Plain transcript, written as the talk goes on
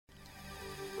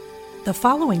The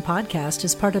following podcast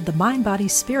is part of the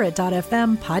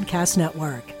MindBodySpirit.fm podcast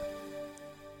network.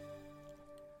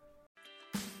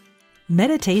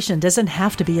 Meditation doesn't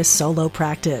have to be a solo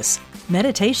practice.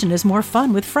 Meditation is more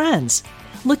fun with friends.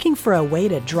 Looking for a way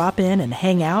to drop in and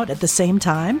hang out at the same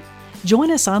time? Join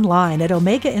us online at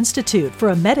Omega Institute for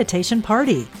a meditation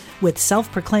party with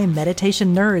self-proclaimed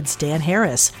meditation nerds Dan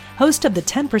Harris, host of the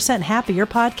 10% Happier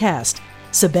podcast,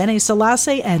 Sebene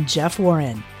Selassie, and Jeff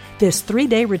Warren. This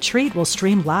 3-day retreat will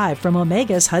stream live from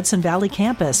Omega's Hudson Valley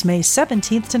campus May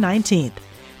 17th to 19th.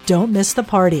 Don't miss the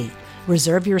party.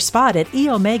 Reserve your spot at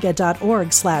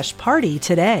eomega.org/party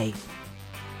today.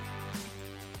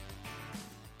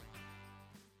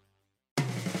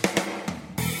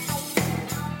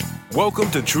 Welcome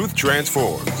to Truth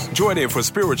Transforms. Join in for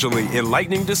spiritually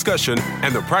enlightening discussion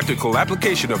and the practical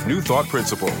application of new thought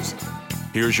principles.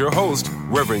 Here's your host,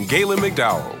 Reverend Galen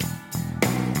McDowell.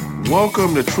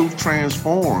 Welcome to Truth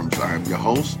Transforms. I'm your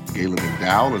host, Galen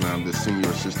McDowell, and I'm the Senior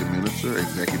Assistant Minister,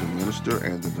 Executive Minister,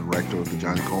 and the Director of the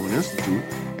Johnny Coleman Institute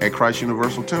at Christ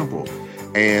Universal Temple.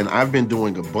 And I've been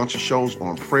doing a bunch of shows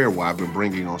on prayer where I've been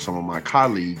bringing on some of my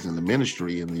colleagues in the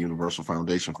ministry in the Universal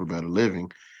Foundation for Better Living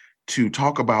to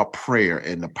talk about prayer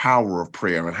and the power of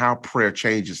prayer and how prayer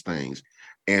changes things.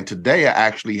 And today I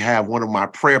actually have one of my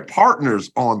prayer partners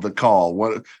on the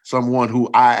call, someone who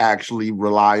I actually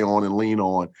rely on and lean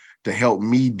on to help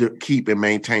me keep and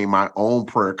maintain my own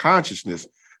prayer consciousness.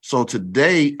 So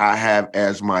today I have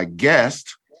as my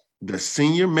guest the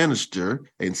Senior Minister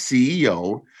and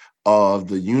CEO of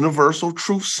the Universal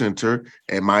Truth Center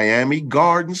in Miami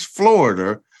Gardens,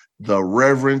 Florida, the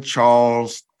Reverend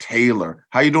Charles Taylor.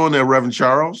 How you doing there, Reverend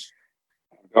Charles?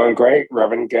 Doing great,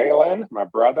 Reverend Galen, my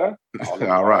brother.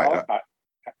 All right.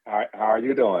 How are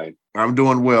you doing? I'm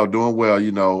doing well,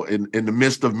 you know, in the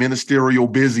midst of ministerial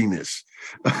busyness.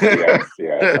 Yes,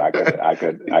 I could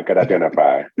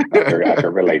identify. I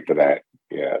could relate to that.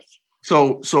 Yes.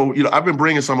 So you know, I've been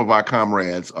bringing some of our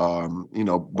comrades. You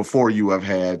know, before you, I've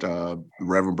had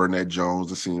Reverend Burnett Jones,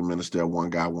 the senior minister at One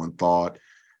God, One Thought.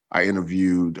 I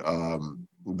interviewed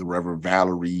the Reverend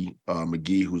Valerie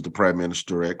McGee, who's the prayer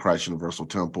minister at Christ Universal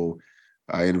Temple.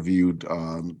 I interviewed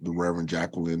the Reverend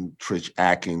Jacqueline Trich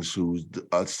Atkins, who's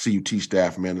a CUT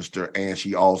staff minister, and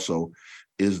she also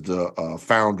is the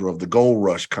founder of the Gold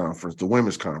Rush Conference, the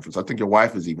women's conference. I think your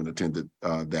wife has even attended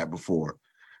that before.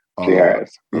 She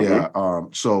has. Mm-hmm. Yeah.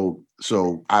 So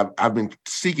I've been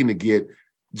seeking to get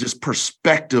just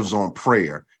perspectives on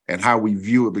prayer and how we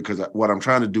view it, because what I'm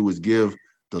trying to do is give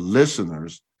the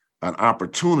listeners an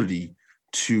opportunity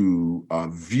to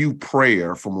view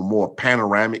prayer from a more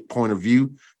panoramic point of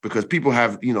view, because people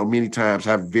have, you know, many times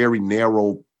have very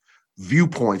narrow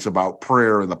viewpoints about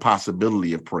prayer and the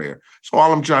possibility of prayer. So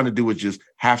all I'm trying to do is just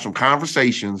have some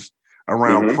conversations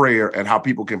around prayer and how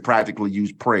people can practically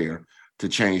use prayer to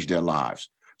change their lives.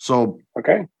 So,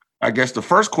 okay, I guess the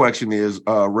first question is,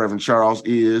 Reverend Charles,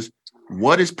 is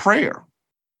what is prayer?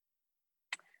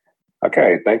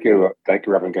 Okay, thank you,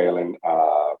 Reverend Galen,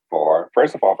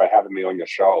 first of all, for having me on your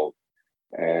show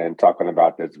and talking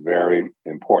about this very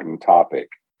important topic.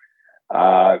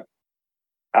 I'd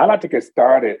like to get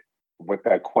started with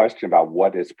that question about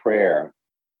what is prayer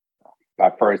by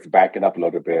first backing up a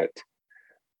little bit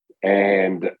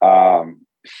and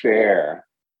share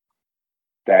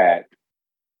that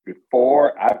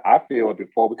before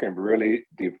we can really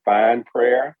define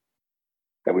prayer,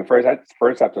 that we first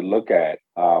have to look at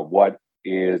what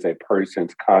is a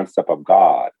person's concept of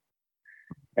God.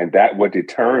 And that would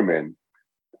determine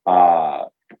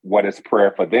what is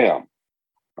prayer for them,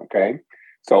 okay?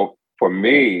 So for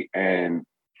me, and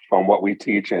from what we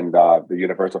teach in the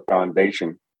Universal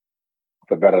Foundation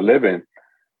for Better Living,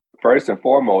 first and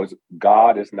foremost,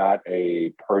 God is not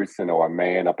a person or a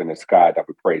man up in the sky that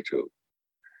we pray to.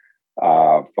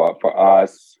 For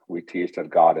us, we teach that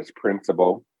God is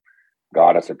principle,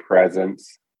 God is a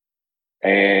presence,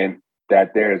 and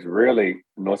that there is really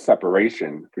no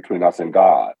separation between us and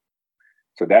God.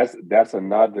 So that's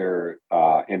another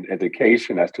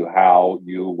indication as to how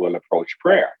you will approach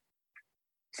prayer.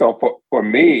 So for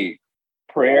me,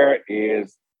 prayer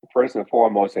is first and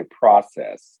foremost a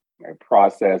process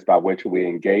by which we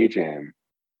engage in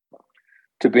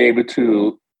to be able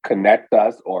to connect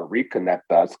us or reconnect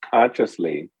us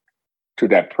consciously to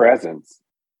that presence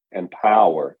and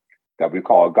power that we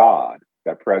call God,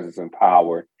 that presence and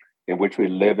power in which we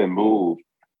live and move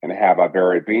and have our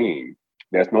very being.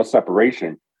 There's no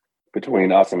separation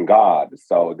between us and God.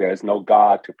 So there's no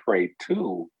God to pray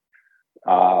to.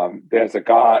 There's a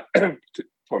God,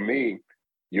 for me,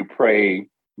 you pray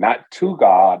not to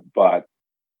God, but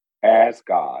as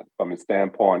God, from the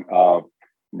standpoint of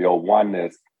your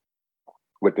oneness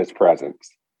with this presence.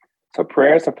 So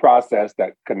prayer is a process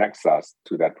that connects us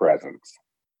to that presence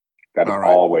that is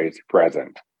always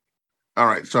present. All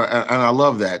right. So, and I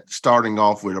love that starting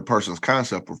off with a person's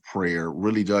concept of prayer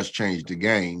really does change the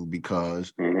game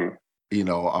because,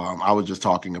 I was just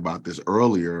talking about this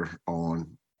earlier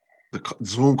on the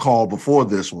Zoom call before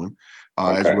this one,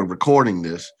 as we're recording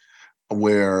this,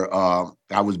 where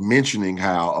I was mentioning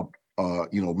how,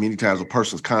 many times a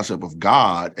person's concept of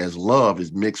God as love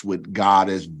is mixed with God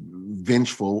as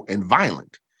vengeful and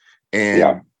violent.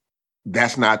 And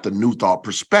that's not the New Thought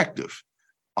perspective.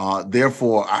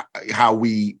 Therefore, how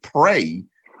we pray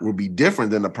will be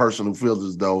different than the person who feels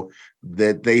as though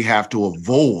that they have to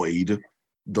avoid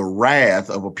the wrath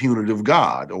of a punitive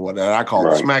God, or what I call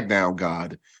the smackdown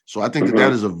God. So I think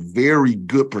that is a very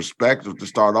good perspective to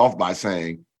start off by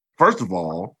saying, first of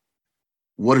all,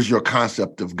 what is your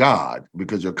concept of God?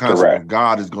 Because your concept of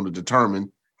God is going to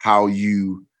determine how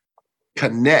you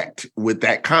connect with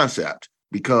that concept.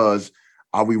 Because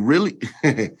are we really,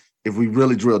 if we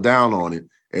really drill down on it,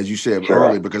 as you said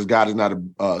earlier, because God is not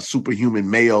a superhuman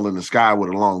male in the sky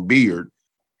with a long beard,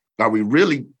 are we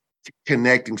really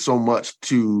connecting so much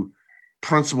to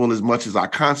principle as much as our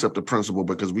concept of principle,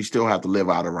 because we still have to live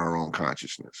out of our own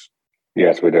consciousness?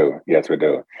 Yes, we do. Yes, we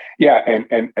do. Yeah,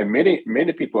 and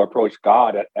many people approach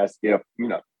God as if,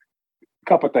 a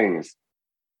couple of things.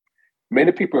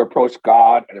 Many people approach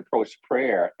God and approach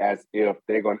prayer as if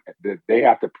they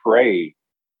have to pray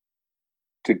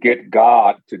to get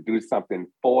God to do something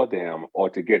for them, or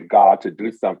to get God to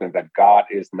do something that God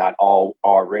is not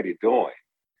already doing.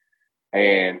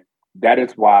 And that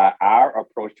is why our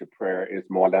approach to prayer is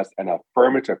more or less an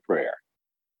affirmative prayer,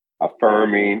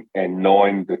 affirming and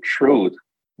knowing the truth,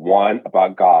 one,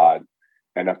 about God,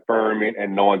 and affirming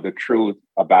and knowing the truth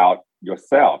about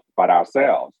yourself, about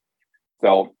ourselves.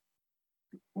 So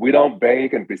we don't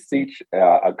beg and beseech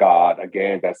a God,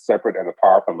 again, that's separate and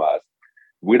apart from us.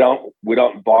 We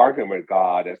don't bargain with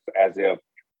God as if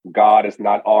God is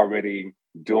not already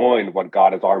doing what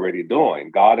God is already doing.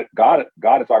 God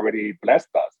has already blessed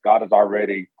us. God has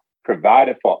already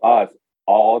provided for us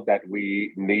all that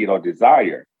we need or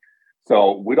desire.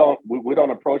 So we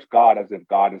don't approach God as if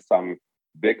God is some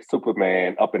big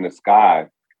Superman up in the sky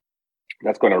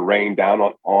that's going to rain down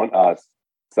on us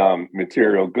some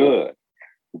material good.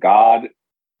 God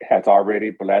has already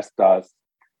blessed us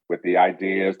with the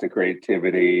ideas, the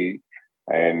creativity,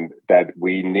 and that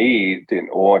we need in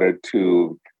order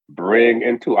to bring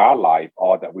into our life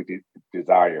all that we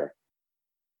desire.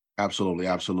 Absolutely,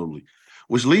 absolutely.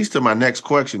 Which leads to my next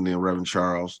question then, Reverend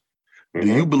Charles. Do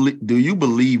you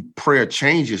believe prayer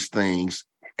changes things?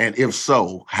 And if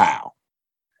so, how?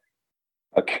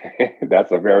 Okay,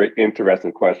 that's a very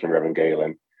interesting question, Reverend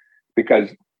Galen, because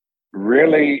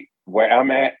really where I'm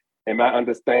at in my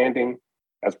understanding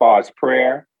as far as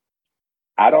prayer,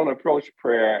 I don't approach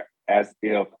prayer as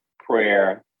if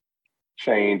prayer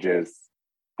changes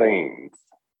things.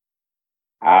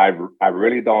 I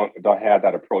really don't have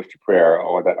that approach to prayer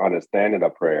or that understanding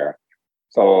of prayer.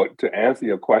 So to answer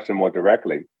your question more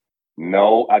directly,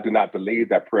 no, I do not believe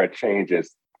that prayer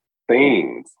changes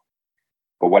things.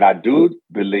 But what I do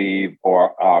believe,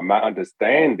 or my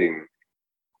understanding,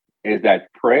 is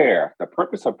that prayer, the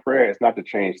purpose of prayer is not to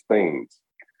change things.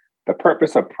 The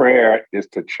purpose of prayer is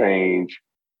to change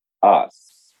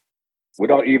us. We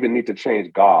don't even need to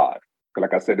change God.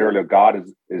 Like I said earlier, God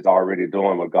is already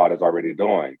doing what God is already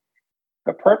doing.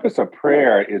 The purpose of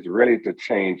prayer is really to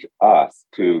change us,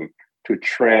 to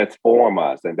transform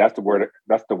us. And that's the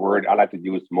word I like to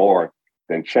use more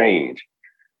than change.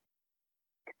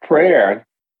 Prayer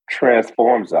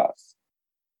transforms us.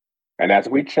 And as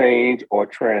we change or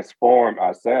transform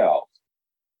ourselves,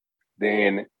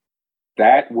 then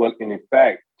that will in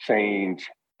effect change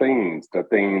the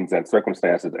things and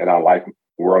circumstances in our life,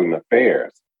 world, and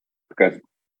affairs. Because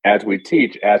as we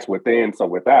teach, as within, so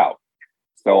without.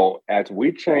 So as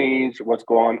we change what's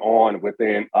going on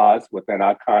within us, within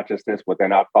our consciousness,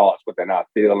 within our thoughts, within our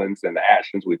feelings and the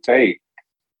actions we take,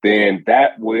 then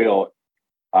that will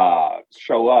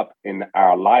show up in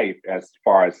our life as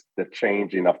far as the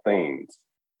changing of things.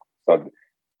 So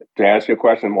to answer your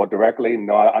question more directly,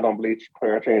 no, I don't believe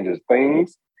prayer changes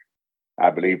things. I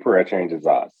believe prayer changes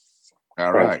us,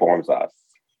 transforms us.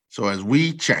 So as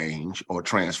we change or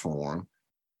transform,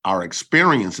 our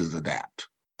experiences adapt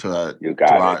to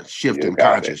our shift in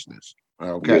consciousness.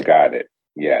 Okay. You got it.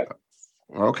 Yes.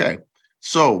 Okay.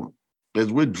 So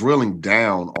as we're drilling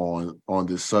down on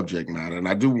this subject matter, and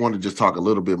I do want to just talk a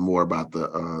little bit more about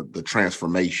the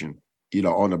transformation,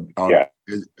 the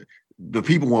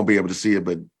people won't be able to see it,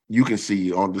 but you can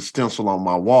see on the stencil on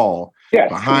my wall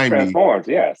behind me. Transforms,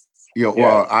 yes.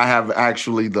 Well, I have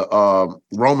actually the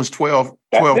Romans 12,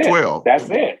 12, 12. That's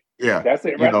it. Yeah. That's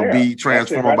it right there. Be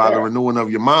transformed by the renewing of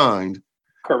your mind.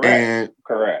 Correct.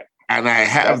 And I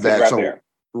have that. So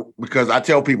because I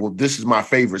tell people this is my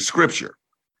favorite scripture.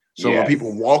 So when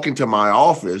people walk into my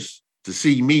office to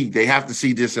see me, they have to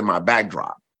see this in my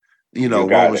backdrop.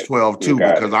 Romans 12, 2,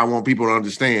 because I want people to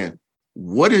understand,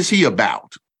 what is he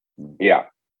about? Yeah.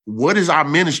 What is our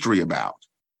ministry about?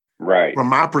 Right. From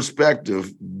my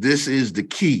perspective, this is the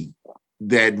key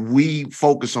that we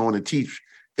focus on and teach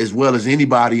as well as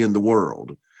anybody in the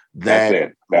world,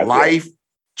 that life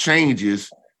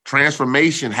changes,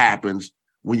 transformation happens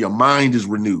when your mind is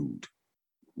renewed.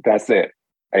 That's it.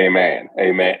 Amen.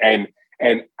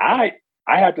 And I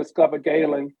have discovered,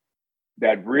 Galen,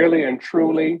 that really and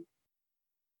truly,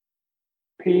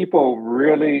 people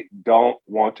really don't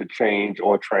want to change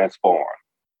or transform.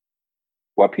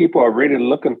 What people are really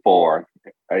looking for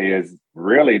is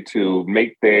really to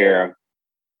make their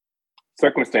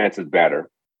circumstances better,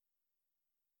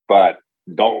 but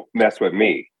don't mess with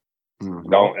me.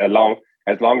 Mm-hmm.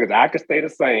 As long as I can stay the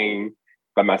same,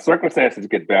 but my circumstances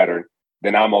get better,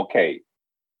 then I'm okay.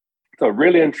 So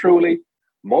really and truly,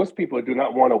 most people do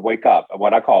not want to wake up,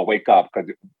 what I call wake up,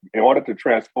 because in order to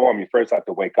transform, you first have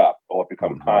to wake up or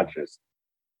become conscious.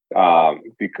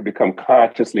 Become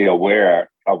consciously aware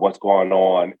of what's going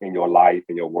on in your life,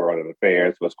 in your world and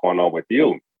affairs, what's going on with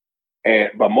you.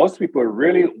 But most people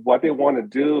really, what they want to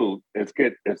do is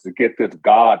get this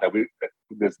God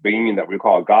this being that we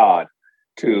call God,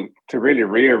 to really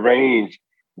rearrange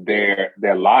their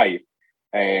life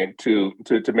and to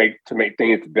make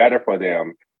things better for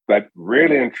them. But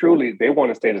really and truly, they want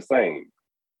to stay the same.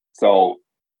 So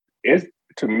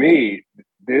to me,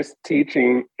 this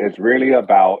teaching is really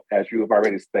about, as you have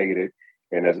already stated,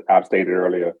 and as I've stated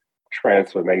earlier,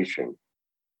 transformation.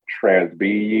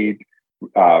 Be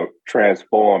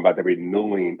transformed by the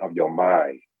renewing of your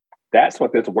mind. That's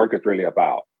what this work is really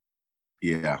about.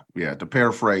 Yeah. To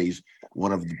paraphrase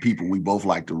one of the people we both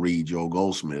like to read, Joel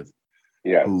Goldsmith,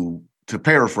 who, to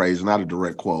paraphrase, not a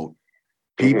direct quote,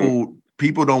 people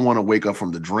don't want to wake up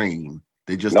from the dream.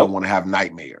 They just don't want to have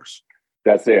nightmares.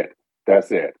 That's it.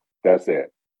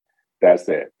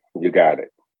 You got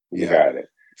it. You got it.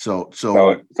 So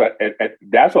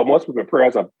that's what most people's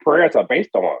prayers are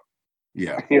based on.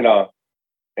 Yeah.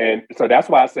 And so that's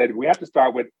why I said we have to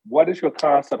start with, what is your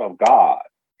concept of God?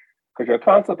 Because your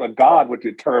concept of God would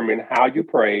determine how you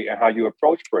pray and how you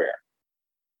approach prayer.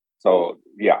 So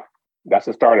that's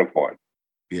the starting point.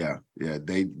 Yeah.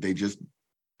 They just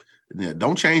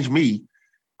don't change me.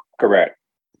 Correct.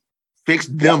 Fix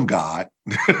them, God.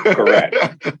 Correct.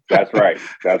 That's right.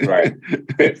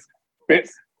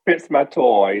 Fix my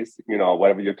toys,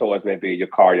 whatever your toys may be, your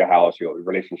car, your house, your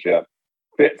relationship.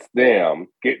 Fix them,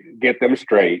 get them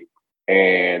straight,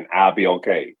 and I'll be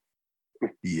okay.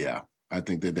 Yeah, I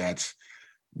think that's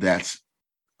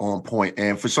on point.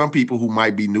 And for some people who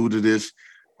might be new to this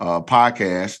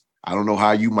podcast, I don't know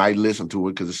how you might listen to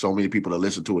it, because there's so many people that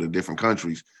listen to it in different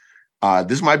countries.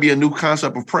 This might be a new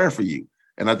concept of prayer for you.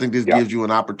 And I think this gives you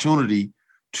an opportunity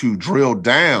to drill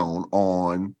down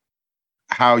on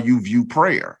how you view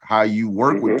prayer, how you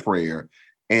work with prayer,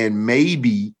 and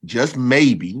maybe, just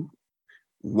maybe,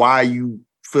 why you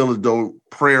feel as though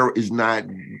prayer is not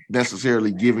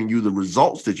necessarily giving you the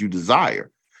results that you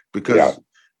desire. Because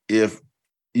if,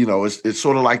 it's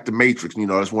sort of like The Matrix,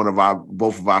 it's one of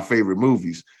both of our favorite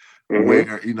movies,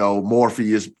 where,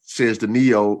 Morpheus says to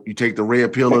Neo, you take the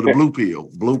red pill or the blue pill.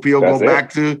 Blue pill, go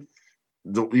back to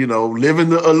living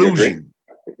the illusion.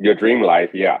 Your dream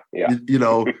life,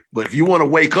 but if you want to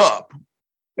wake up,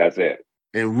 that's it,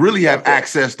 and really have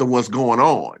access to what's going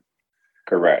on,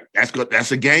 correct. That's good.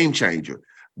 That's a game changer.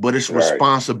 But it's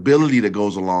responsibility that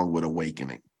goes along with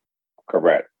awakening.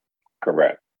 Correct.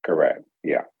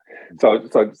 Yeah. So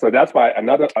that's why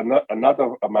another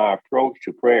of my approach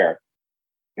to prayer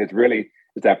is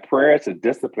that prayer is a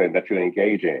discipline that you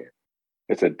engage in.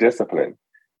 It's a discipline.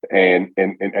 And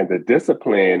the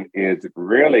discipline is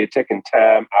really taking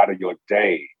time out of your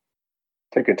day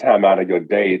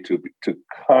to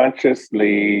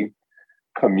consciously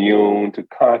commune, to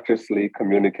consciously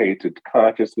communicate, to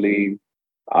consciously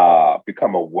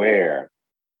become aware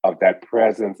of that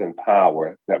presence and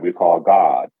power that we call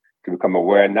God. To become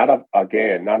aware not of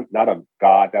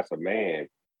God that's a man,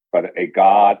 but a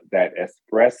God that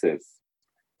expresses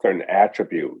certain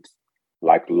attributes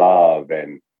like love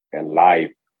and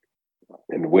life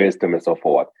and wisdom and so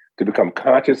forth. To become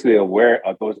consciously aware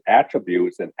of those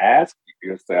attributes and ask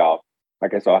yourself,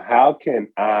 okay, so how can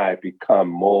I become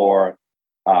more,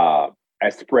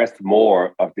 express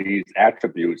more of these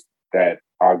attributes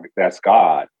that's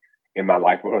God? in my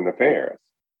life with affairs.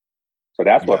 So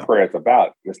that's what Yeah. prayer is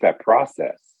about. It's that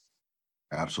process.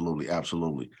 Absolutely.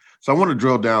 Absolutely. So I want to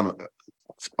drill down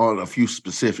on a few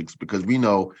specifics, because we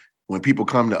know when people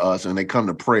come to us and they come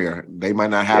to prayer, they might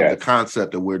not have the Yes.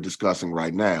 concept that we're discussing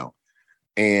right now.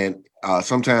 And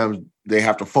sometimes they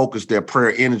have to focus their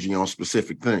prayer energy on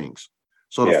specific things.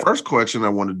 So the Yes. first question I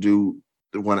want to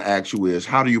ask you is,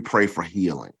 how do you pray for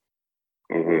healing?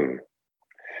 Mm-hmm.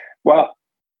 Well,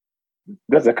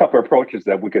 there's a couple of approaches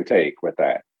that we can take with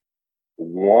that.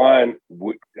 One,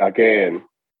 again,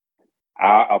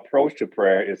 our approach to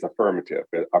prayer is affirmative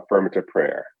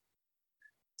prayer.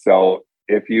 So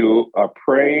if you are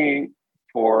praying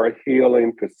for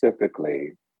healing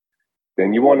specifically,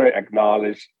 then you want to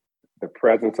acknowledge the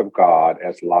presence of God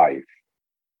as life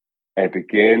and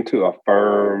begin to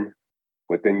affirm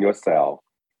within yourself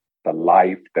the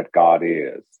life that God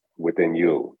is within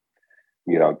you.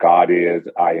 You know, God is,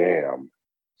 I am.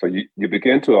 So you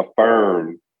begin to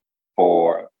affirm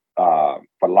for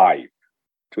life,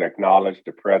 to acknowledge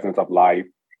the presence of life,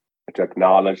 to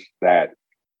acknowledge that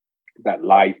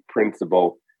life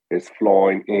principle is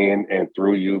flowing in and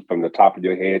through you from the top of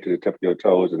your head to the tip of your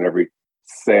toes, and every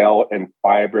cell and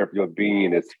fiber of your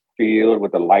being is filled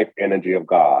with the life energy of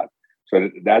God. So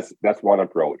that's one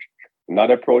approach.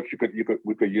 Another approach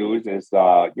we could use is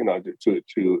to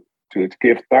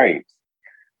give thanks,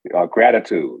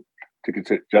 gratitude,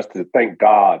 to thank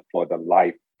God for the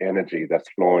life energy that's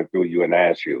flowing through you and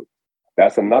as you.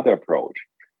 That's another approach.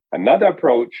 Another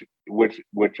approach, which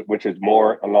is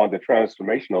more along the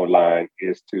transformational line,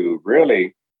 is to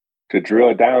really to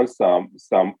drill down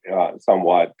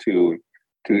somewhat to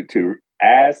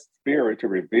ask Spirit to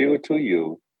reveal to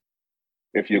you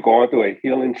if you're going through a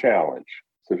healing challenge.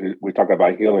 So we're talking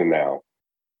about healing now.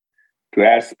 To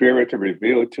ask Spirit to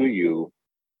reveal to you,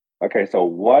 okay, so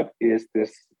what is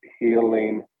this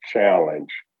healing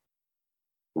challenge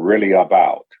really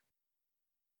about?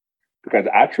 Because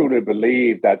I truly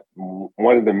believe that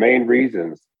one of the main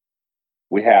reasons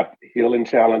we have healing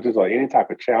challenges or any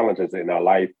type of challenges in our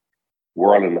life,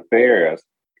 world, and affairs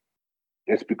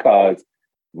is because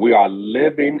we are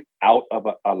living out of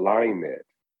alignment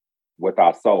with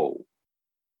our soul.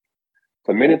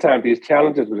 So many times these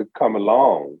challenges will come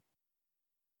along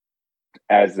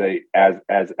as a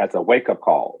wake-up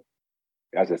call,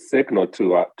 as a signal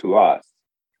to us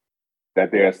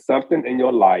that there's something in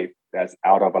your life that's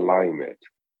out of alignment.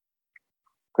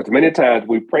 Because many times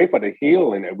we pray for the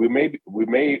healing, and we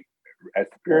may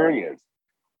experience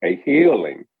a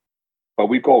healing, but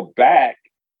we go back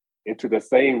into the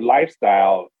same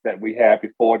lifestyle that we had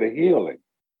before the healing.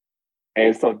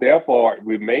 And so therefore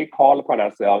we may call upon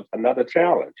ourselves another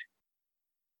challenge.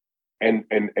 And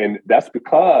that's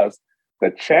because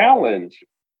the challenge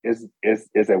is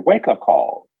a wake-up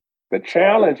call. The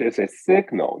challenge is a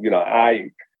signal. You know,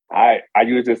 I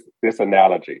use this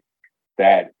analogy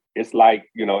that it's like,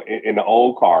 you know, in the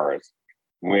old cars,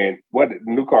 when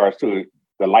new cars too,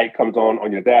 the light comes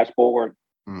on your dashboard.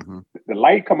 Mm-hmm. The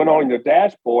light coming on your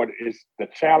dashboard is the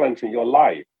challenge in your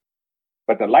life.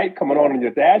 But the light coming on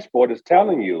your dashboard is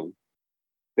telling you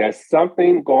there's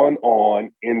something going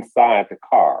on inside the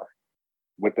car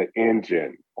with the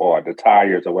engine or the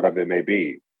tires or whatever it may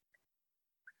be.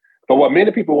 But what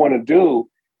many people want to do,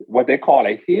 what they call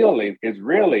a healing,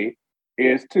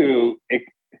 is to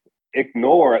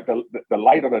ignore the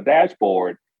light on the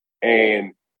dashboard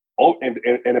and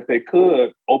if they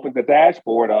could, open the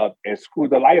dashboard up and screw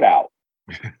the light out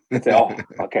and say, oh,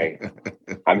 okay,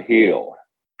 I'm healed.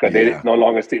 Because they no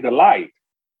longer see the light.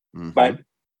 Mm-hmm. But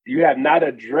you have not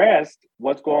addressed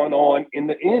what's going on in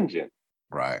the engine.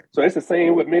 Right. So it's the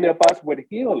same with many of us with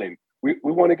healing. We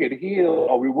want to get healed,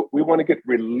 or we want to get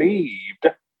relieved.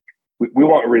 We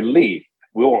want relief.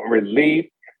 We want relief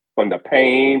from the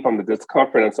pain, from the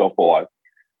discomfort, and so forth.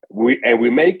 We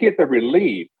may get the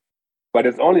relief, but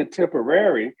it's only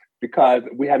temporary because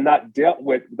we have not dealt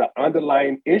with the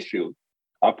underlying issue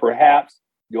of perhaps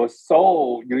your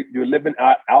soul. You're living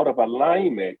out of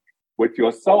alignment with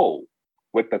your soul,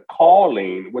 with the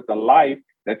calling, with the life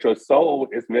that your soul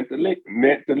is meant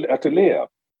to live.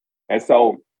 And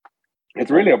so it's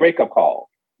really a wake-up call.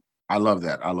 I love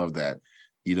that.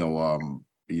 You know,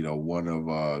 one of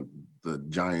the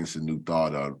giants in New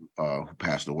Thought who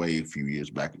passed away a few years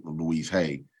back, Louise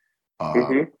Hay,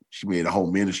 she made a whole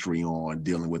ministry on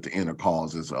dealing with the inner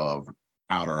causes of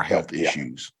outer health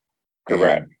issues.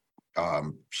 Correct.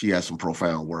 And, she has some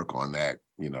profound work on that.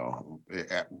 You know,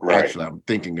 right. Actually, I'm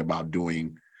thinking about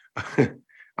doing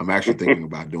a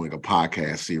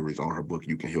podcast series on her book,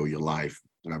 You Can Heal Your Life.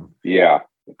 And I'm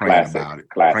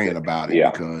praying about it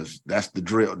because because that's the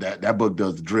drill. That book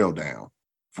does the drill down.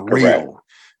 for Correct. real.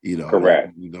 You know,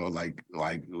 Correct. like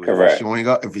Correct.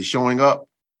 if it's showing up,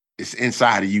 it's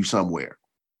inside of you somewhere.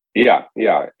 Yeah.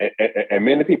 And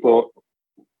many people,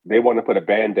 they want to put a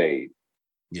Band-Aid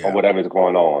on whatever's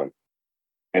going on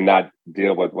and not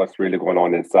deal with what's really going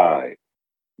on inside.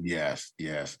 Yes.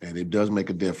 And it does make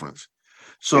a difference.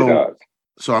 It does.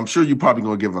 So I'm sure you're probably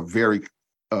going to give a very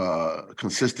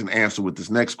consistent answer with this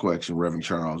next question, Reverend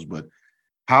Charles, but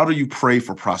how do you pray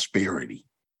for prosperity?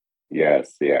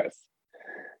 Yes.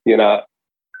 You know,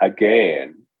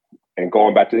 again, and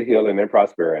going back to healing and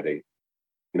prosperity,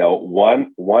 you know,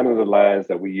 one of the lines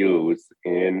that we use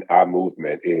in our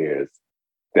movement is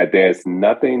that there's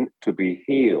nothing to be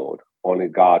healed, only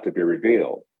God to be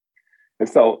revealed. And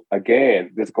so,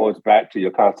 again, this goes back to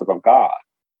your concept of God,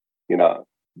 you know,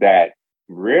 that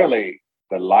really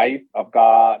the life of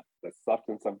God, the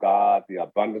substance of God, the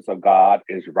abundance of God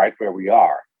is right where we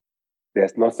are.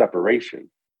 There's no separation.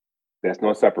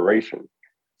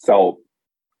 So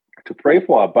to pray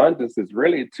for abundance is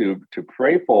really to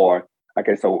pray for,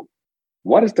 okay, so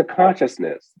what is the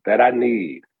consciousness that I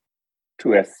need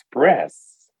to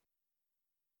express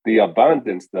the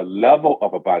abundance, the level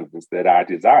of abundance that I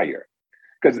desire?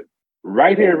 Because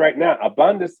right here, right now,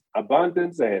 abundance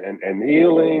and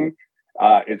healing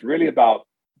is really about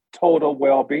total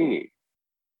well-being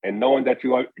and knowing that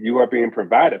you are being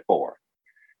provided for.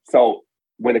 So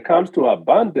when it comes to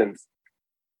abundance,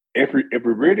 if we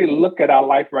really look at our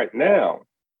life right now,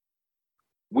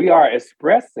 we are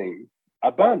expressing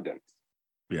abundance.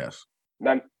 Yes.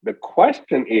 Now, the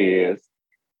question is,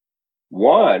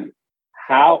 one,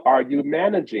 how are you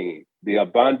managing the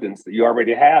abundance that you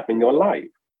already have in your life?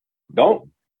 Don't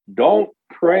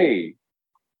pray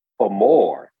for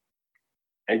more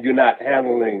and you're not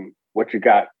handling what you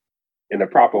got in the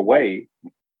proper way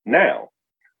now.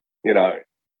 You know,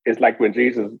 it's like when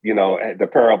Jesus, you know, the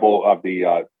parable of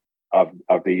the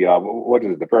what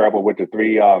is it? The parable with the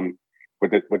three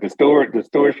with the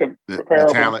stewardship parable.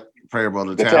 The talent parable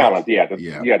of the talent.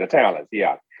 The talents.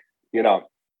 Yeah. You know,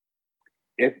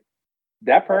 if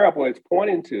that parable is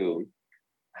pointing to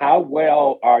how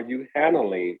well are you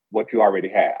handling what you already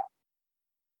have?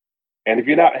 And if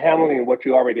you're not handling what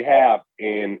you already have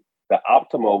in the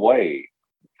optimal way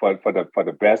for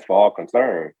the best for all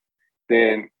concerned,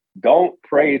 then don't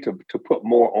pray to put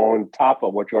more on top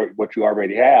of what you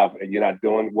already have, and you're not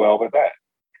doing well with that.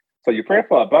 So you pray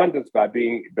for abundance by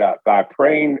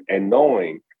praying and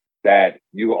knowing that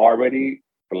you are already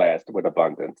blessed with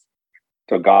abundance.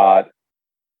 So God,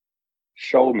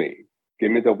 show me,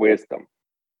 give me the wisdom.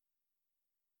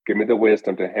 Give me the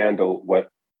wisdom to handle what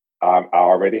I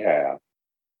already have.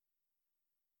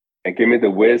 And give me the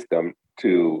wisdom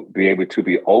to be able to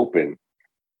be open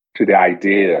to the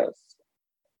ideas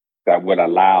that would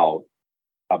allow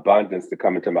abundance to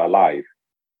come into my life.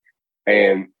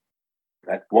 And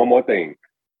one more thing,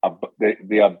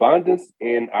 the abundance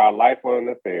in our life-on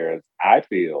affairs, I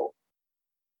feel,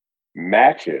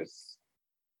 matches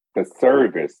the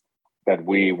service that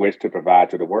we wish to provide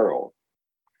to the world.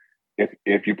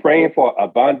 If you're praying for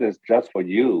abundance just for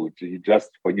you,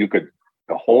 you could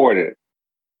hoard it,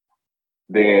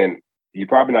 then you're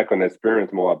probably not going to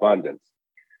experience more abundance.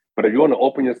 But if you want to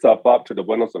open yourself up to the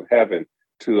windows of heaven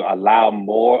to allow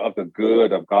more of the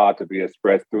good of God to be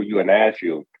expressed through you and as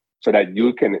you, so that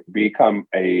you can become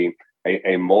a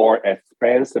more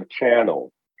expansive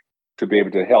channel to be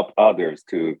able to help others,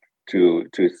 to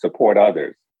support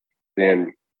others,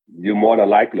 then you more than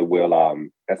likely will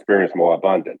experience more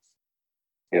abundance.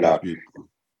 You know,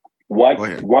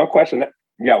 one question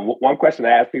I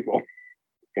ask people,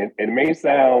 and it may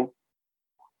sound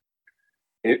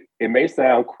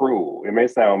cruel, it may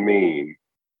sound mean,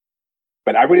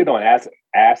 but I really don't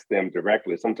ask them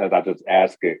directly. Sometimes I just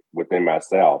ask it within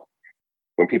myself.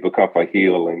 When people come for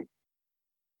healing,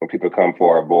 when people come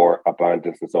for more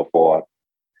abundance and so forth.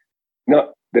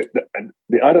 No, the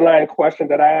underlying question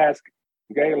that I ask,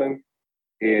 Galen,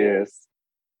 is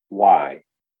why?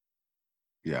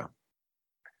 Yeah.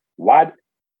 Why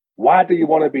do you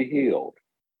want to be healed?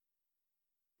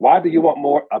 Why do you want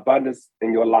more abundance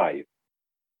in your life?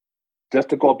 Just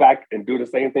to go back and do the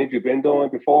same things you've been doing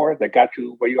before that got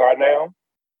you where you are now?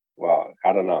 Well,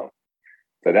 I don't know.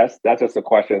 So that's just a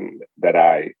question that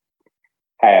I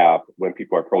have when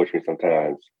people approach me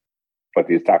sometimes for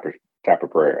these type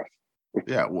of prayers.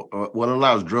 Yeah, what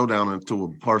allows drill down into a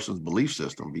person's belief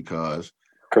system, because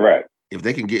correct. If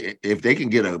they can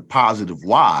get a positive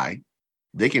why,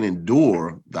 they can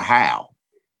endure the how.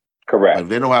 Correct. But if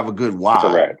they don't have a good why,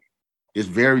 correct, it's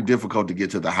very difficult to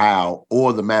get to the how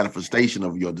or the manifestation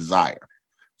of your desire.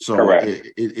 So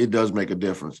it does make a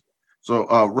difference. So,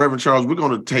 Reverend Charles, we're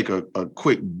going to take a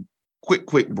quick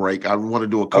break. I want to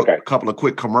do a couple of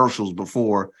quick commercials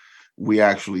before we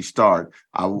actually start.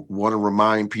 I want to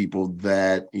remind people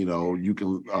that, you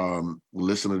can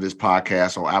listen to this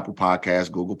podcast on Apple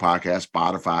Podcasts, Google Podcasts,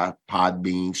 Spotify,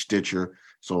 Podbean, Stitcher.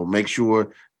 So make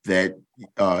sure that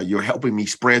you're helping me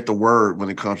spread the word when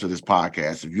it comes to this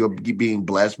podcast. If you're being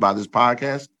blessed by this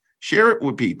podcast, share it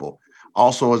with people.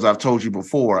 Also, as I've told you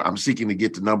before, I'm seeking to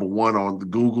get to number one on the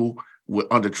Google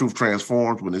under Truth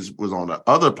Transforms when this was on the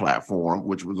other platform,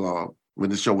 which was when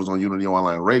this show was on Unity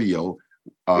Online Radio.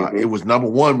 It was number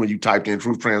one when you typed in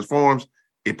Truth Transforms.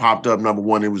 It popped up number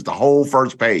one. It was the whole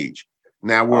first page.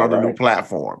 Now we're on a new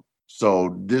platform.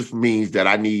 So this means that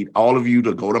I need all of you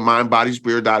to go to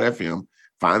mindbodyspirit.fm,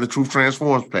 find the Truth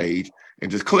Transforms page, and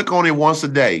just click on it once a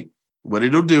day. What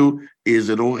it'll do is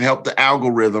it'll help the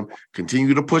algorithm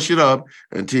continue to push it up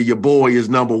until your boy is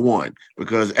number one,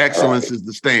 because excellence is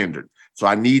the standard. So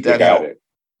I need that help.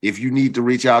 If you need to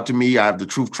reach out to me, I have the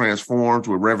Truth Transforms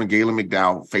with Reverend Galen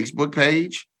McDowell Facebook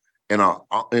page. And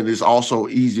it's also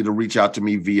easy to reach out to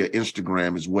me via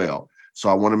Instagram as well. So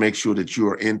I want to make sure that you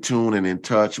are in tune and in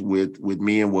touch with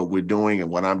me and what we're doing and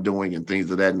what I'm doing and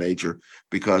things of that nature,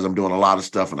 because I'm doing a lot of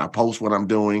stuff and I post what I'm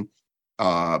doing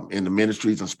in the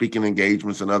ministries and speaking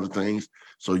engagements and other things.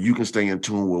 So you can stay in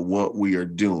tune with what we are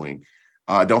doing.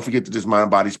 Don't forget that this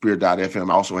mindbodyspirit.fm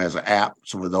also has an app.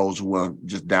 So for those who want to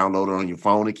just download it on your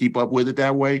phone and keep up with it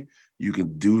that way, you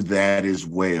can do that as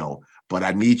well. But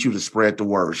I need you to spread the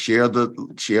word. Share the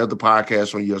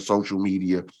podcast on your social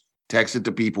media. Text it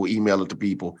to people. Email it to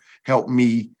people. Help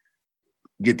me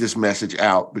get this message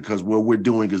out, because what we're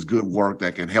doing is good work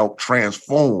that can help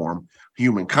transform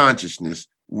human consciousness,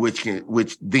 which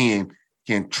then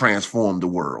can transform the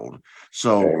world.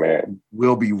 So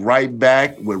We'll be right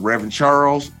back with Reverend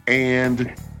Charles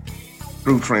and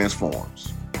Truth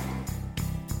Transforms.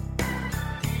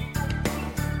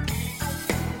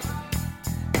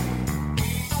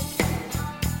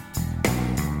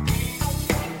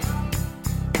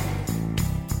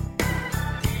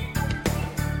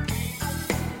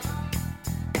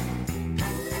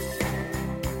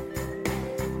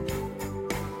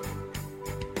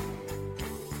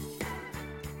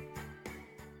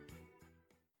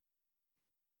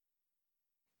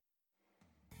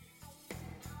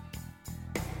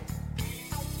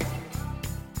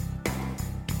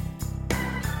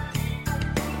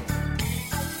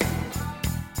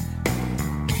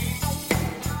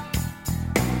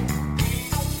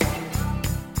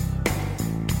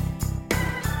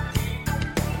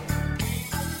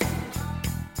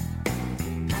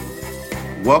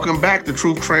 Welcome back to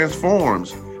Truth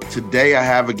Transforms. Today I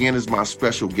have again as my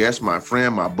special guest, my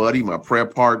friend, my buddy, my prayer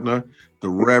partner, the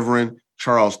Reverend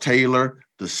Charles Taylor,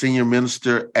 the senior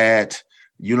minister at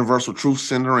Universal Truth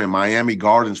Center in Miami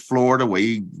Gardens, Florida, where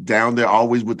he down there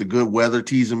always with the good weather,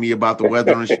 teasing me about the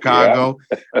weather in Chicago.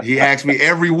 He asks me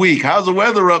every week, how's the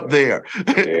weather up there?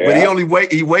 But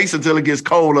he waits until it gets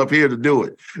cold up here to do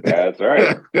it. That's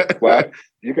right. Well,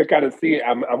 you can kind of see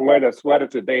I'm wearing a sweater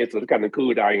today, so it's kind of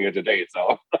cool down here today.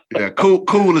 So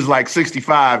cool is like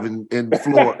 65 in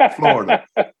Florida.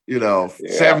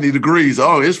 70 degrees.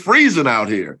 Oh, it's freezing out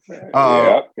here.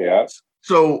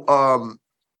 So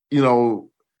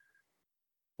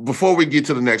before we get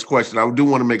to the next question, I do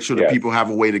want to make sure that people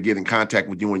have a way to get in contact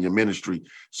with you and your ministry.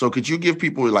 So could you give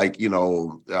people your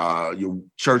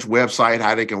church website,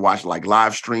 how they can watch like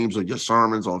live streams of your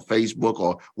sermons on Facebook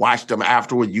or watch them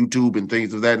afterward, YouTube and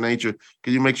things of that nature?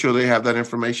 Can you make sure they have that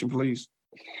information, please?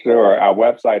 Sure. Our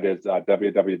website is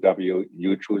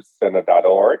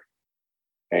www.utruthcenter.org.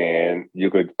 And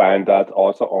you could find us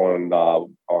also on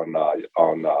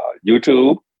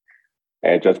YouTube.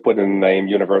 And just put in the name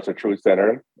Universal Truth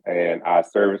Center. And our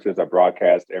services are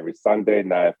broadcast every Sunday,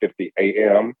 9:50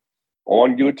 a.m.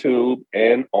 on YouTube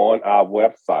and on our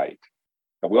website.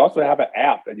 And we also have an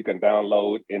app that you can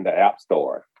download in the App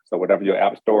Store. So whatever your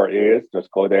App Store is,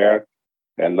 just go there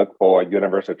and look for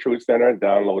Universal Truth Center,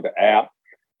 download the app,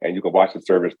 and you can watch the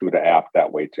service through the app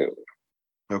that way too.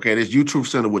 Okay, there's U-Truth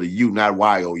Center with a U, not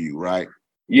Y-O-U, right?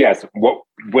 Yes,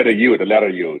 with a U, the letter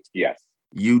U, yes.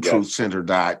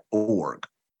 utruthcenter.org.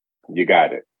 You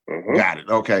got it. Mm-hmm. Got it.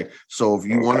 Okay. So if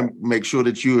you want to make sure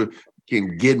that you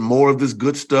can get more of this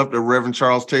good stuff that Reverend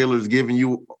Charles Taylor is giving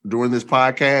you during this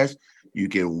podcast, you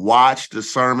can watch the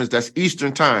sermons. That's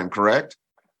Eastern time, correct?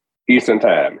 Eastern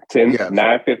time,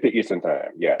 9:50 Eastern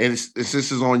time. Yeah. And this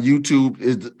is on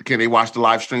YouTube. Can they watch the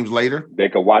live streams later? They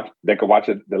can watch the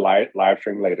live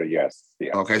stream later. Yes.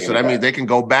 Yeah. Okay. So that means they can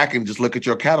go back and just look at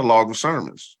your catalog of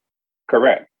sermons.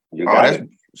 Correct. You got it.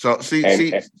 So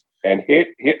And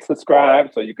hit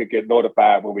subscribe so you could get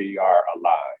notified when we are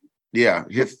alive. Yeah,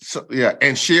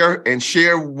 and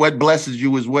share what blesses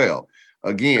you as well.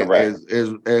 Again, Correct.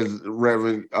 as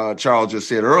Reverend Charles just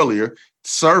said earlier,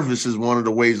 service is one of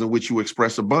the ways in which you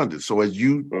express abundance. So as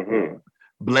you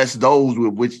bless those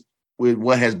with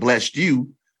what has blessed you,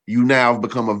 you now have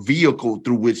become a vehicle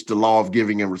through which the law of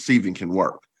giving and receiving can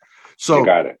work. So you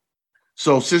got it.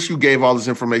 So since you gave all this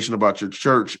information about your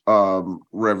church,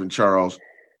 Reverend Charles,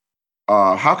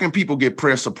 how can people get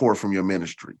prayer support from your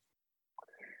ministry?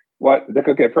 Well, they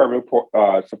could get prayer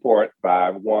support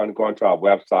by going to our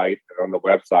website. On the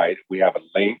website, we have a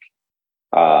link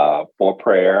for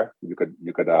prayer. You could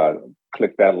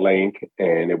click that link,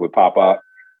 and it would pop up,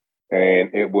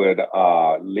 and it would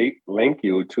link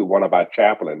you to one of our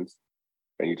chaplains,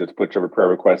 and you just put your prayer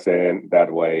request in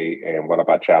that way, and one of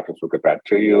our chaplains will get back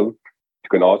to you. You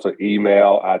can also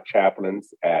email our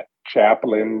chaplains at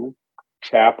chaplain,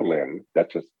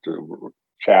 that's just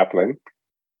chaplain,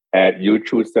 at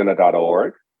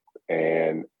youtruthcenter.org.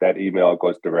 And that email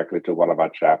goes directly to one of our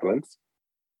chaplains.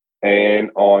 And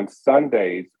on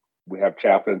Sundays, we have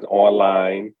chaplains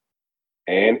online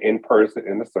and in person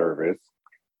in the service.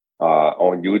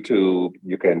 On YouTube,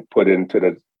 you can put into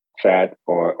the chat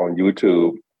on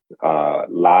YouTube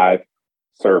live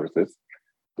services,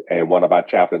 and one of our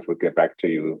chaplains will get back to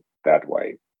you that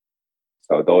way.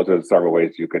 So those are several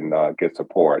ways you can get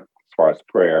support as far as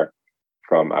prayer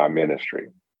from our ministry.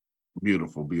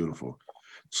 Beautiful, beautiful.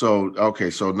 So, okay,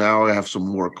 so now I have some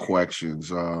more questions,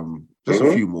 just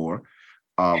a few more.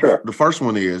 Sure. The first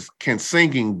one is, can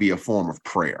singing be a form of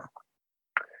prayer?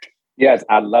 Yes,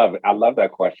 I love it. I love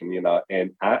that question,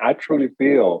 and I truly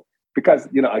feel, because,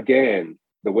 again,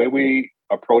 the way we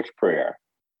approach prayer,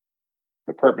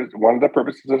 one of the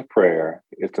purposes of prayer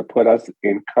is to put us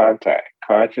in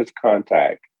conscious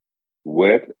contact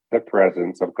with the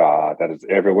presence of God that is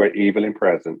everywhere, even in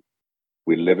present.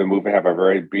 We live and move and have our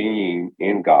very being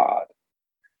in God.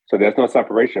 So there's no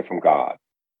separation from God.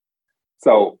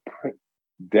 So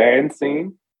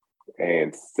dancing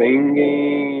and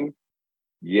singing,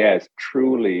 yes,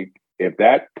 truly, if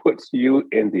that puts you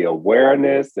in the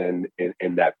awareness and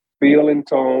in that feeling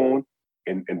tone,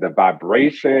 in the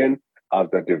vibration of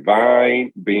the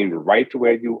divine being right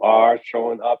where you are,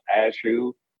 showing up as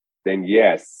you, then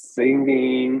yes,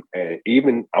 singing, and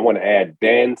even I want to add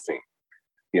dancing,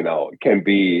 can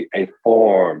be a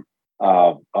form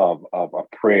of a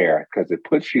prayer, because it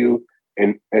puts you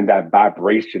in that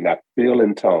vibration, that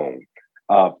feeling tone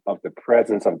of the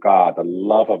presence of God, the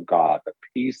love of God, the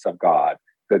peace of God,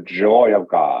 the joy of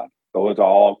God. Those are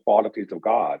all qualities of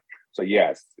God. So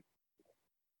yes,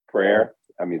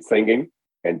 singing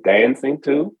and dancing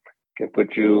too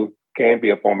can be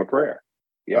a form of prayer.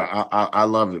 Yeah, I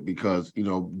love it, because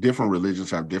different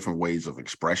religions have different ways of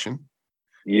expression.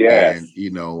 Yes,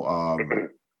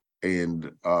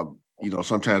 and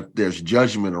sometimes there's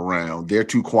judgment around. They're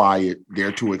too quiet.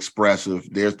 They're too expressive.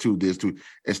 They're too this, too.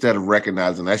 Instead of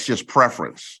recognizing that's just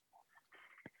preference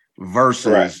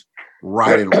versus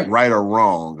right or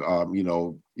wrong.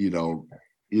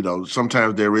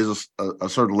 Sometimes there is a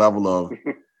certain level of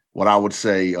what I would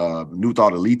say New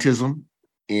Thought elitism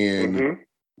in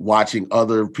watching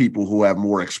other people who have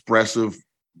more expressive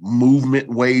movement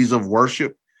ways of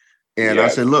worship. And I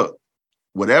said, look,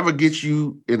 whatever gets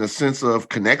you in a sense of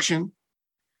connection,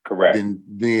 correct,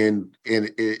 then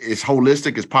it's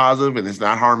holistic, it's positive, and it's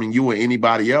not harming you or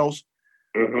anybody else.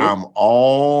 I'm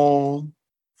all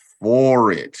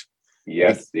for it.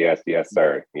 Yes, sir.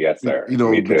 Yes, sir.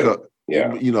 Me too.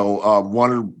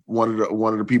 One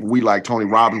of the people we like, Tony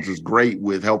Robbins, is great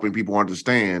with helping people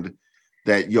understand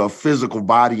that your physical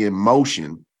body in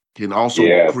motion can also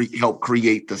help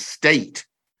create the state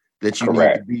that you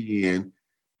need to be in.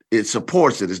 It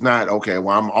supports it. It's not, okay,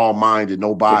 well, I'm all mind and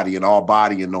no body, and all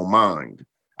body and no mind.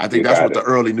 I think that's what the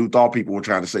early New Thought people were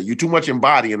trying to say. You're too much in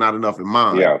body and not enough in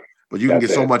mind. Yeah, but you can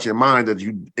get so much in mind that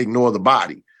you ignore the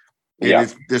body.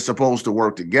 And they're supposed to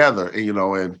work together. And,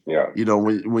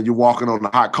 when you're walking on the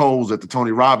hot coals at the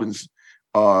Tony Robbins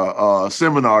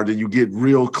seminar, then you get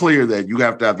real clear that you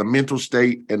have to have the mental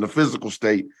state and the physical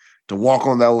state to walk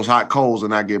on those hot coals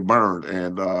and not get burned.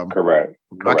 And correct.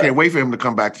 I can't wait for him to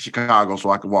come back to Chicago so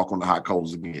I can walk on the hot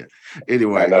coals again.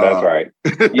 Anyway, I know that's right.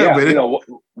 Yeah,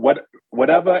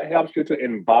 whatever helps you to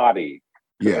embody,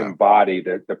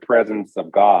 the presence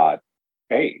of God.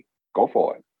 Hey, go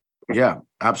for it. Yeah,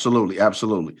 absolutely,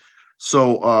 absolutely.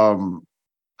 So,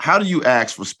 how do you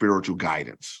ask for spiritual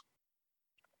guidance?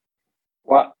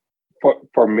 Well,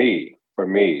 for me,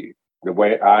 the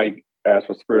way I ask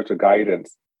for spiritual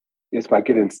guidance is by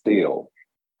getting still.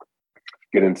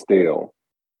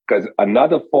 Because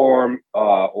another form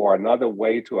or another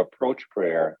way to approach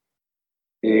prayer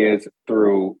is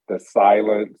through the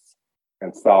silence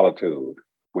and solitude,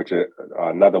 which are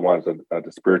another ones of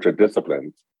the spiritual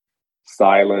disciplines,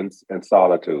 silence and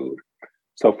solitude.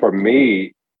 So for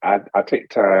me, I take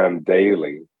time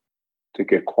daily to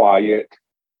get quiet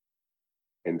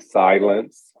in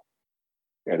silence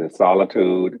and in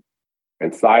solitude.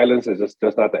 And silence is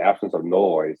just not the absence of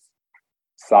noise.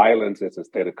 Silence is a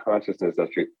state of consciousness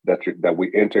that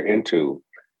we enter into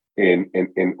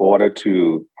in order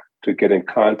to get in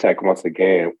contact once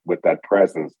again with that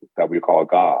presence that we call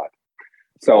God.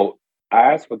 So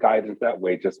I ask for guidance that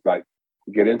way, just by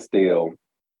getting still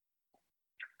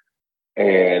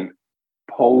and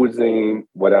posing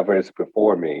whatever is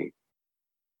before me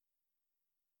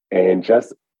and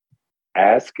just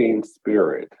asking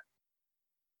Spirit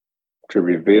to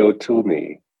reveal to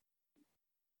me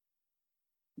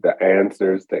the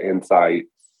answers, the insights,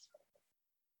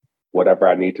 whatever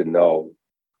I need to know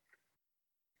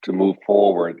to move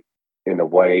forward in a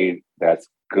way that's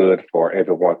good for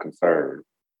everyone concerned.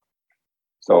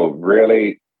 So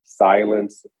really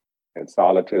silence and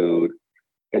solitude,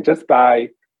 and just by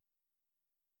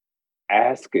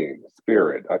asking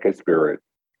Spirit, okay, Spirit,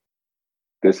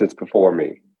 this is before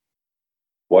me.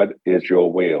 What is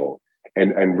your will?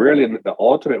 And really the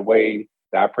ultimate way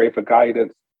that I pray for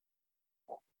guidance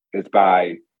is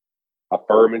by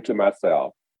affirming to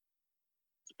myself,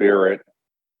 Spirit,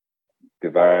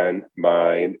 divine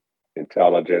mind,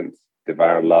 intelligence,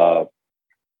 divine love,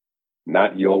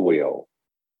 not your will,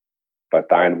 but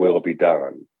thine will be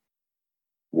done.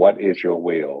 What is your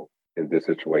will in this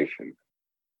situation?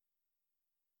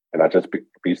 And I just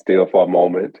be still for a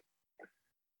moment,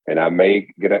 and I may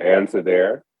get an answer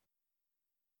there.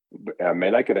 I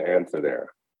may not get an answer there.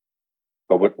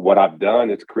 But what I've done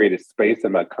is created space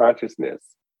in my consciousness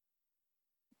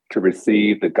to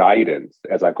receive the guidance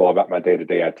as I go about my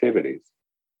day-to-day activities.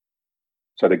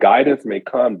 So the guidance may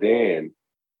come then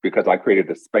because I created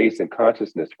the space and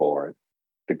consciousness for it.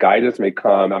 The guidance may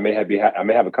come. I may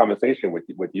have a conversation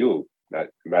with you.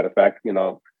 Matter of fact,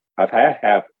 I've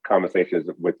had conversations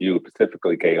with you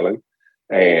specifically, Galen,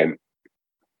 and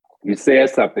you said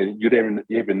something. You didn't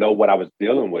even know what I was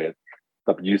dealing with,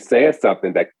 but you said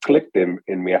something that clicked in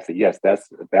me. I said, yes, that's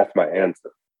my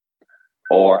answer.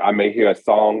 Or I may hear a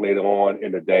song later on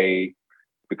in the day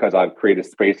because I've created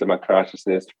space in my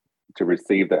consciousness to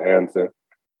receive the answer.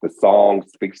 The song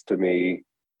speaks to me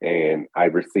and I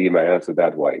receive my answer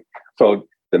that way. So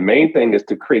the main thing is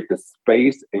to create the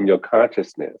space in your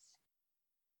consciousness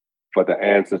for the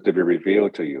answers to be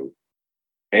revealed to you.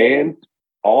 And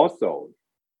also,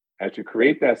 as you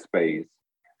create that space,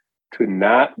 to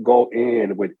not go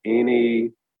in with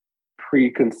any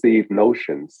preconceived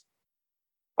notions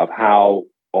of how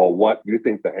or what you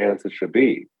think the answer should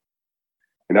be.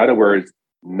 In other words,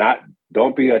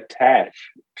 don't be attached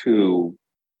to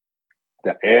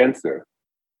the answer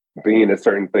being a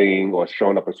certain thing or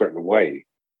showing up a certain way.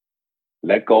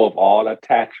 Let go of all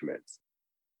attachments.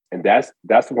 And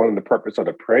that's one of the purpose of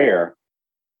the prayer,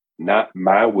 not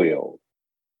my will,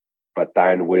 but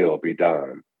thine will be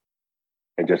done.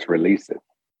 And just release it.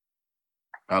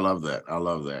 I love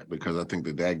that because I think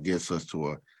that gets us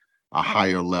to a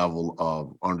higher level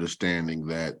of understanding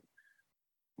that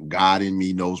God in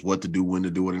me knows what to do, when to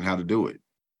do it, and how to do it.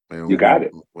 And you got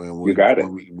it. When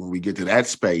we get to that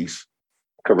space,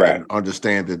 correct, and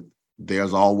understand that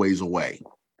there's always a way.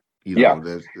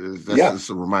 That's just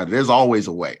a reminder. There's always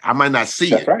a way. I might not see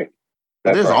that's it. Right.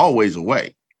 But there's always a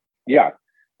way. Yeah.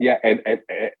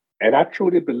 And I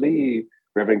truly believe,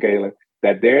 Reverend Galen,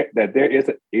 that there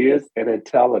is an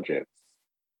intelligence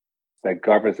that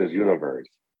governs this universe.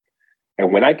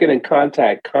 And when I get in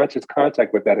conscious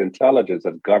contact with that intelligence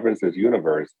that governs this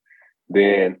universe,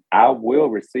 then I will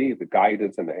receive the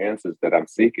guidance and the answers that I'm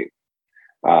seeking.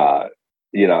 I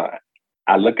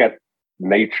look at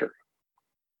nature.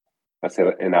 I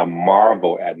said, and I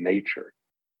marvel at nature.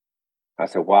 I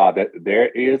said, wow, there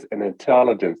is an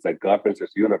intelligence that governs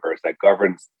this universe, that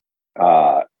governs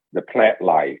the plant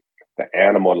life, the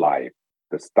animal life,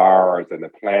 the stars and the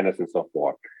planets and so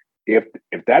forth. If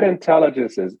that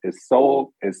intelligence is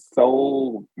so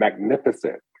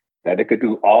magnificent that it could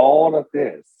do all of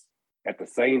this at the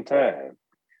same time,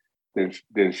 then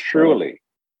surely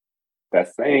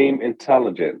that same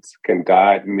intelligence can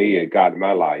guide me and guide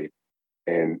my life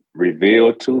and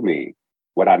reveal to me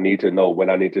what I need to know, when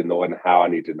I need to know it, and how I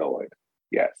need to know it.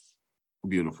 Yes.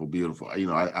 Beautiful, beautiful.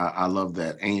 I love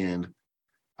that. And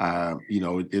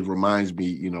it reminds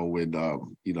me, when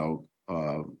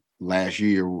last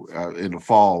year in the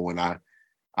fall when I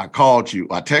I called you.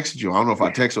 I texted you. I don't know if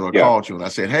I texted or called you, and I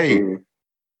said, "Hey,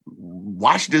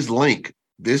 watch this link.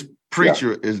 This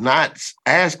preacher is not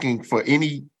asking for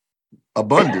any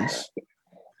abundance."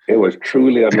 It was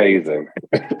truly amazing.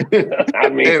 I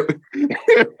mean,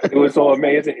 it was so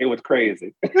amazing. It was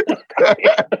crazy.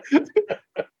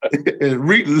 And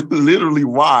we literally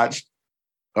watched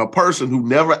a person who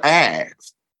never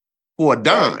asked for a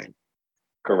dime.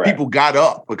 Correct. People got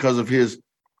up because of his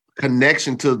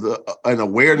connection to an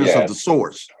awareness of the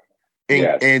source,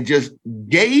 and just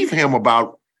gave him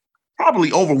about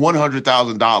probably over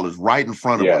 $100,000 right in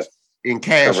front of us in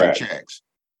cash and checks.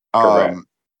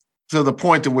 To the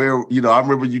point to where, I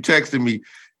remember you texting me,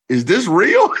 "Is this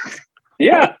real?"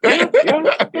 Yeah. It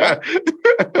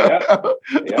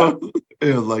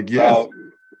was like, yes.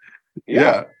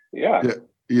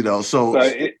 So, So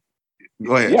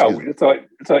go ahead. Yeah.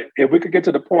 So if we could get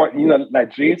to the point,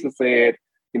 like Jesus said,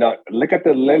 look at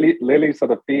the lilies of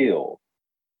the field.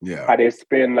 Yeah. How they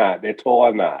spin not, they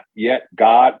toil not, yet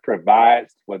God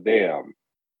provides for them.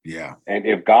 Yeah. And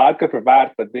if God could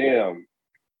provide for them,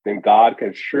 then God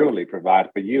can surely provide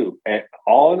for you. And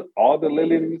all the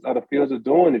lilies of the fields are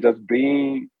doing is just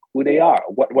being who they are,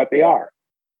 what they are.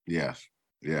 Yes.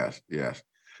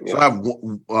 So I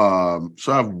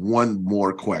have one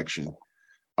more question.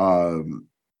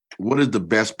 What is the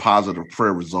best positive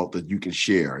prayer result that you can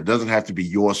share? It doesn't have to be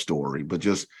your story, but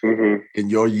just in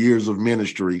your years of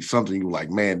ministry, something you were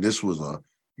like, man, this was a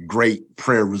great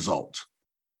prayer result.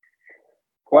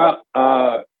 Well,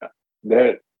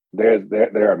 there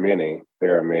are many.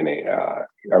 There are many. I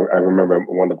remember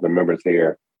one of the members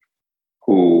here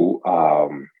who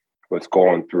was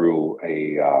going through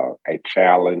a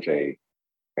challenge, a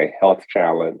health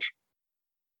challenge,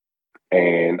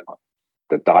 and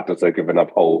the doctors are giving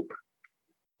up hope,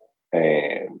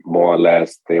 and more or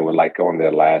less they were like on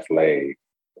their last leg.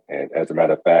 And as a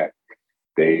matter of fact,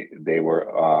 they were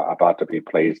about to be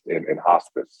placed in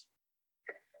hospice.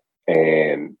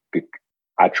 And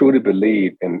I truly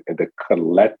believe in the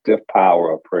collective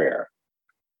power of prayer,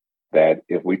 that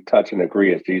if we touch and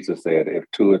agree, as Jesus said, if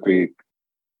 2 or 3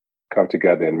 come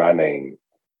together in my name,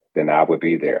 then I will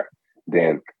be there.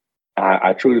 Then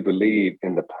I truly believe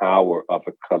in the power of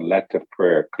a collective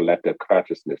prayer, collective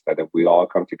consciousness, that if we all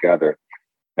come together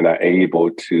and are able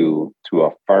to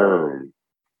affirm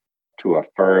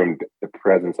the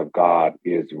presence of God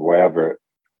is wherever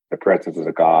the presence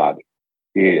of God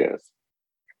is,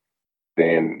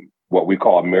 then what we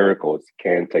call miracles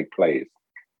can take place.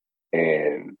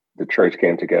 And the church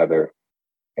came together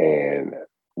and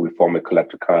we formed a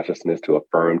collective consciousness to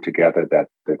affirm together that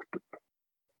the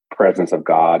presence of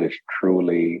God is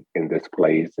truly in this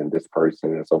place, in this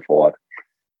person, and so forth.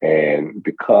 And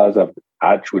because of,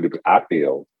 I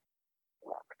feel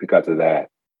because of that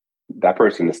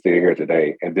person is still here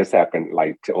today. And this happened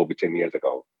like over 10 years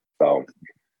ago. So,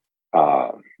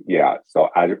 so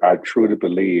I truly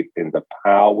believe in the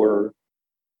power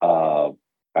of,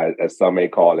 as some may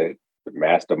call it,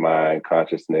 mastermind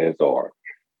consciousness or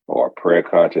prayer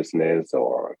consciousness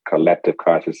or collective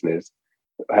consciousness,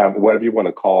 whatever you want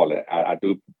to call it. I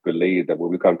do believe that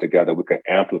when we come together, we can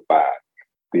amplify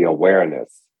the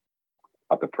awareness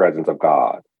of the presence of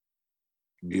God.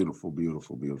 Beautiful,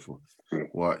 beautiful, beautiful.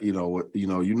 Well,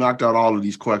 you knocked out all of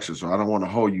these questions, so I don't want to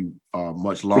hold you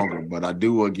much longer, but I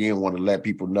do, again, want to let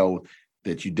people know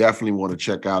that you definitely want to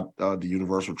check out the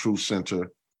Universal Truth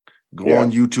Center. Go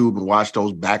on YouTube and watch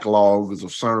those backlogs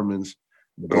of sermons.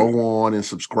 Go on and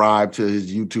subscribe to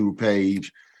his YouTube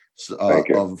page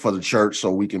for the church,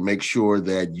 so we can make sure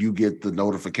that you get the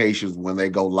notifications when they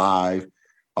go live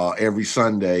every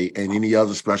Sunday and any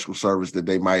other special service that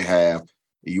they might have.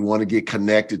 You want to get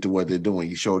connected to what they're doing.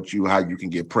 He showed you how you can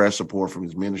get prayer support from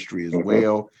his ministry as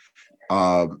well.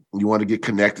 You want to get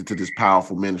connected to this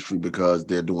powerful ministry because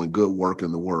they're doing good work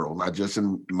in the world, not just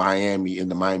in Miami, in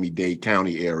the Miami-Dade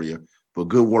County area, but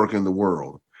good work in the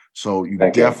world. So you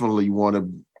definitely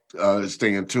want to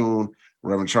stay in tune.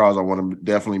 Reverend Charles, I want to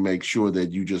definitely make sure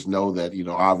that you just know that,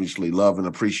 obviously love and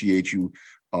appreciate you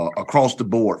across the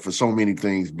board for so many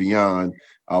things beyond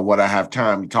what I have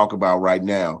time to talk about right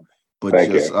now. But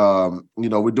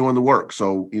we're doing the work.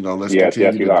 So, let's continue.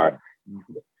 Yes, you are.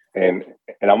 And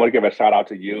I want to give a shout out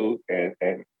to you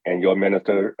and your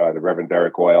minister, the Reverend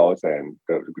Derek Wells, and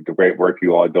the great work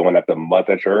you all doing at the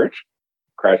Mother Church,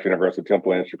 Christ Universal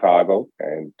Temple in Chicago.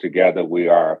 And together we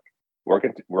are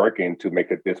working to make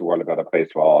this world a better place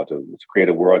for all, to create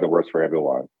a world that works for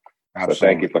everyone. Absolutely. So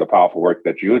thank you for the powerful work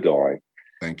that you're doing.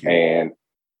 Thank you. And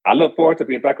I look forward to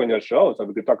being back on your show so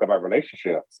we can talk about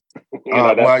relationships.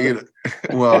 Well,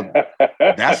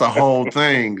 that's a whole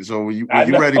thing. So when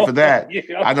you're ready for that,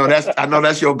 I know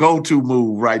that's your go-to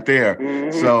move right there.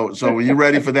 Mm-hmm. So when you're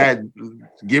ready for that,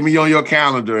 give me on your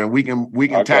calendar and we can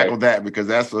tackle that, because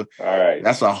that's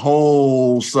a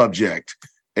whole subject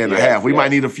and a half. We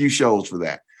might need a few shows for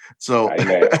that. So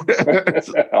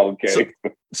okay.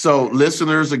 So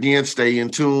listeners, again, stay in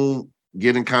tune.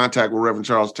 Get in contact with Reverend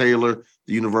Charles Taylor,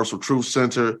 the Universal Truth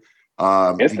Center.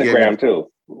 Instagram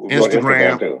too.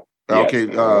 Instagram too. Okay.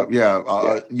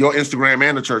 Yes. Your Instagram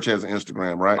and the church has an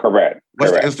Instagram, right? Correct.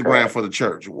 What's the Instagram for the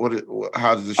church?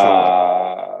 How does it show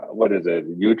up? What is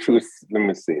it? YouTube. Let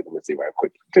me see right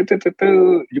quick. You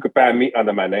can find me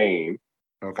under my name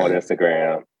on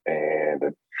Instagram, and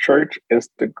the church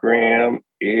Instagram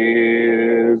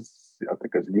is, I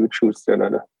think it's YouTube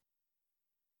Center.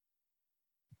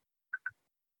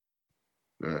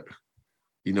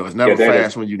 It's never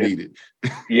fast when you need it.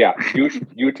 Yeah,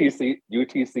 UTC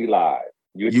Live.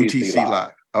 UTC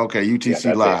Live. Okay,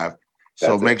 UTC Live.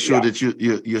 So make sure that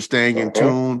you're staying in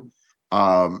tune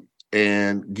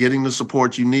and getting the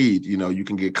support you need. You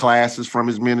can get classes from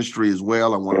his ministry as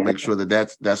well. I want to make sure that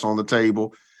that's on the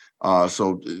table.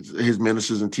 So his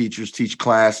ministers and teachers teach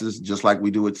classes just like we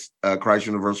do at Christ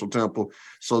Universal Temple.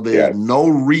 So there's no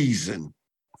reason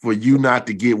for you not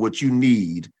to get what you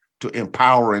need to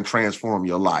empower and transform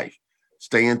your life.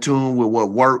 Stay in tune with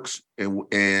what works. And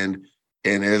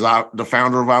as the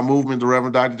founder of our movement, the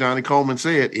Reverend Dr. Johnny Coleman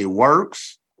said, it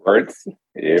works.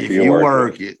 If you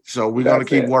work it. So we're going to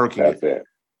keep working it.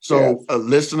 So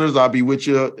listeners, I'll be with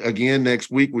you again next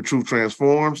week with Truth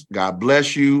Transforms. God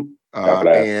bless you. And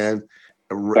again,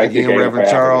 Reverend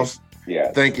Charles,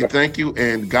 thank you.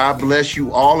 And God bless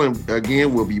you all. And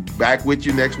again, we'll be back with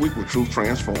you next week with Truth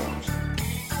Transforms.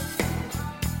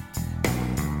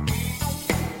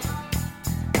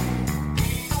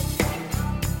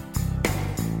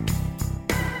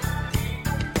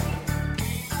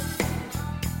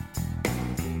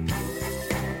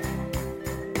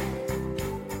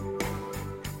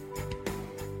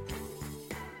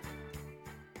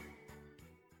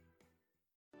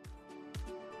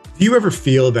 Do you ever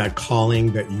feel that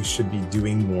calling that you should be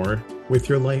doing more with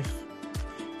your life?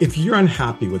 If you're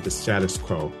unhappy with the status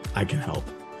quo, I can help.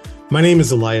 My name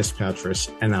is Elias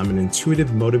Patras, and I'm an intuitive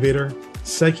motivator,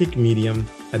 psychic medium,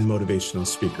 and motivational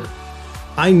speaker.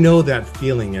 I know that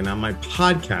feeling, and on my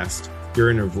podcast,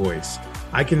 Your Inner Voice,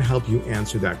 I can help you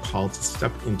answer that call to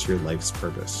step into your life's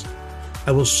purpose.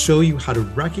 I will show you how to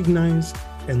recognize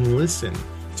and listen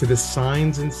to the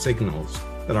signs and signals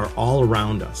that are all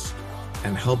around us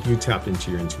and help you tap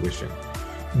into your intuition.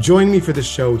 Join me for the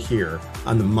show here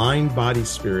on the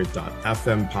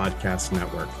mindbodyspirit.fm podcast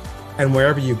network and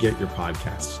wherever you get your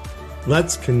podcasts.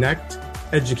 Let's connect,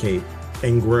 educate,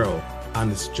 and grow on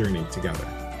this journey together.